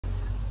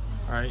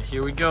All right,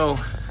 here we go.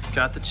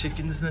 Got the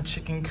chickens in the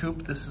chicken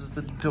coop. This is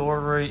the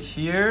door right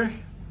here.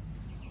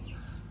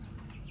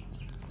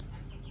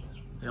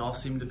 They all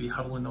seem to be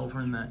huddling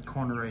over in that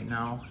corner right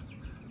now.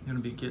 I'm gonna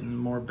be getting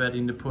more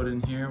bedding to put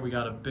in here. We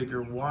got a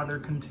bigger water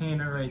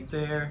container right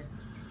there.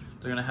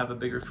 They're gonna have a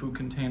bigger food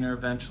container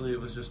eventually.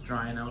 It was just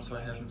drying out, so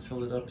I haven't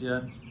filled it up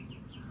yet.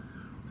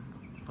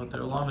 But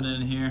they're loving it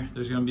in here.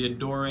 There's gonna be a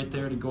door right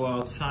there to go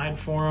outside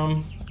for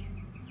them.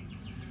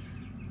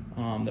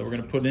 That we're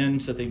gonna put in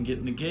so that they can get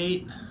in the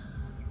gate,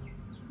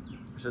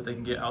 or so that they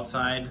can get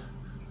outside.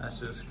 That's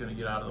just gonna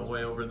get out of the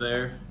way over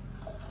there.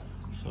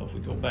 So if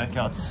we go back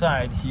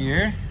outside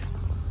here,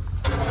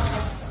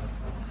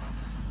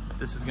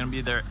 this is gonna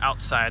be their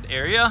outside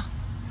area.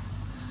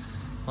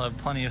 We'll have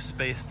plenty of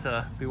space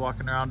to be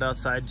walking around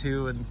outside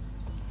too and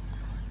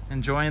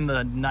enjoying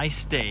the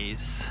nice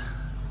days.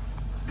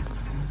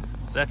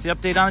 So that's the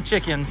update on the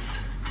chickens.